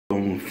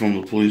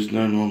from the police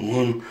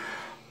 911.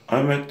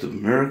 I'm at the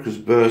America's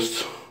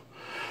Best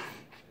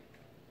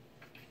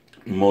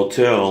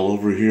motel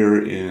over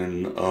here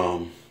in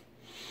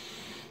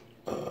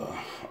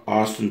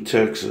Austin,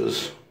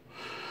 Texas.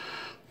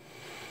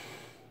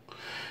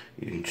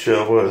 You can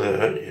tell by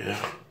that, yeah.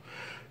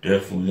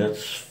 Definitely,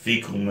 that's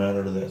fecal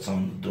matter that's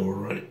on the door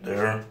right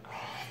there.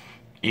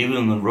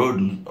 Even the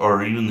rodents,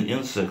 or even the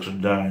insects are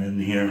dying in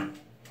here.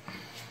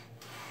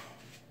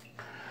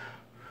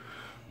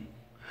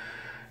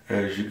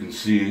 As you can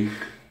see,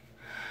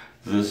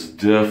 this is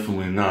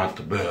definitely not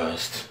the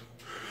best.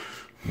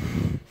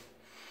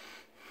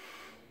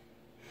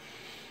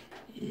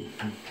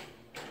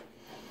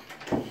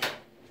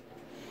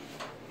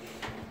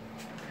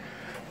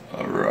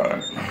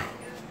 Alright.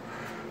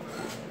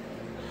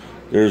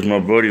 There's my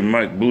buddy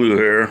Mike Blue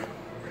Hair.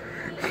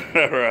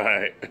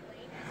 Alright. Did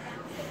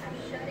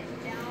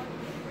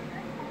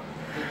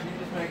you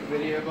just make a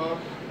video, Bob?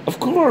 Of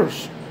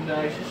course.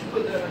 Nice, you should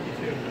put that on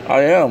YouTube.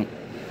 I am.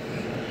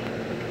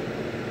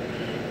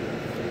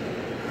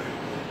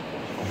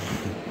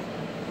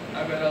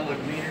 I bet I look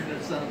meaner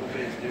than son of a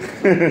bitch,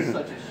 dude. It's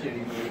such a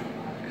shitty movie.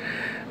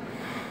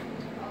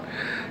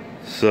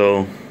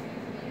 So,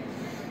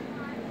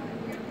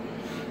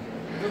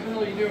 What the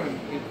hell are you doing?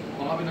 Is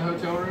Bob in the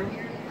hotel room?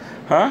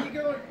 huh?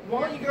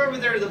 Why don't you go over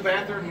there to the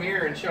bathroom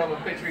mirror and show him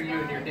a picture of you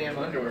in your damn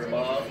underwear,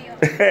 Bob?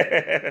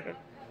 Yeah,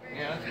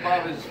 that's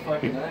Bob his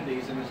fucking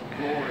undies and his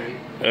glory.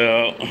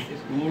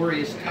 His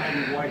glorious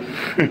tiny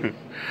whitey.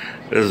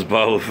 This is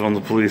Bob from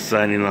the police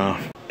signing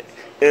off.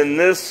 In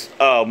this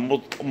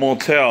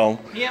motel,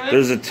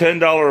 there's a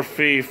 $10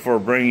 fee for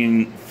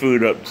bringing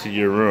food up to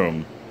your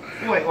room.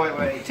 Wait.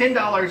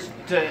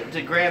 $10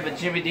 to grab a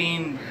Jimmy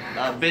Dean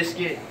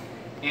biscuit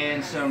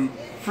and some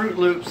Fruit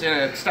Loops in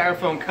a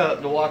styrofoam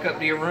cup to walk up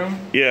to your room?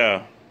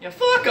 Yeah. Yeah,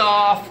 fuck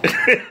off.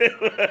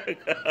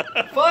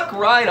 Fuck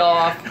right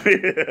off.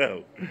 Yeah.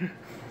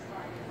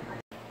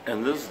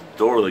 And this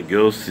door that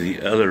goes to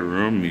the other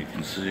room, you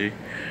can see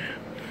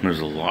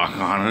there's a lock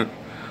on it,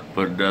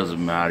 but it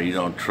doesn't matter. You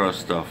don't trust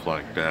stuff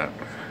like that.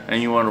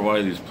 And you wonder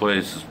why these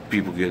places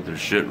people get their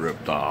shit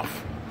ripped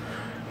off.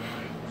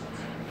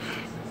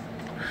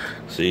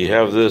 So you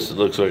have this, it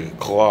looks like a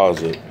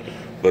closet,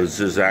 but it's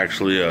just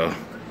actually a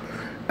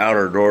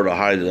outer door to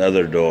hide the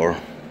other door.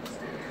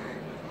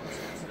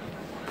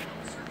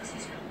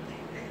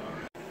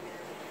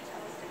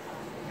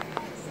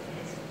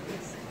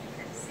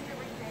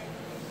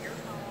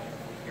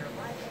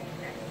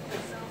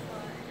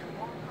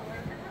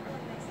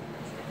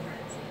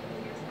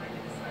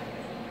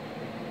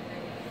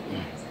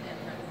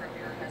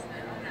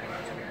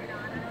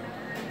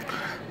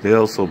 They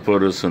also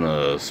put us in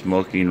a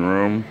smoking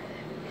room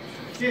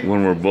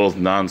when we're both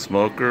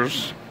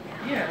non-smokers.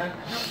 Yeah.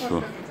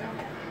 So,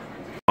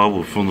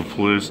 Bob from the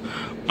police.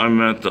 I'm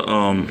at the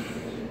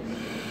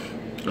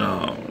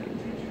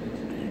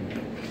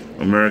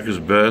America's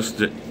Best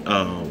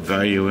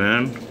Value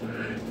Inn,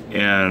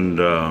 and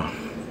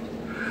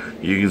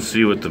you can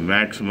see what the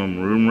maximum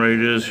room rate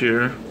is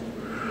here.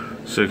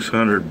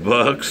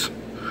 $600.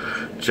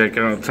 Check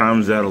out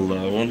times at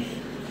 11.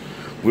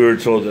 We were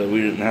told that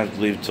we didn't have to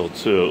leave till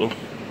 2,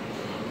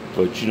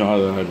 but you know how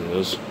that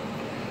is.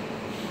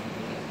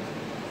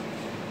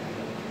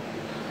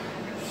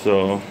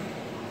 So,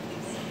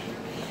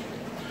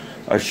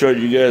 I showed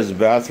you guys the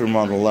bathroom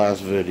on the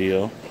last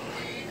video.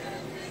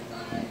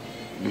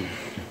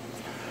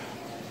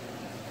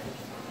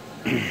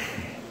 Being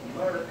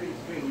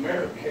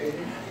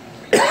medicated.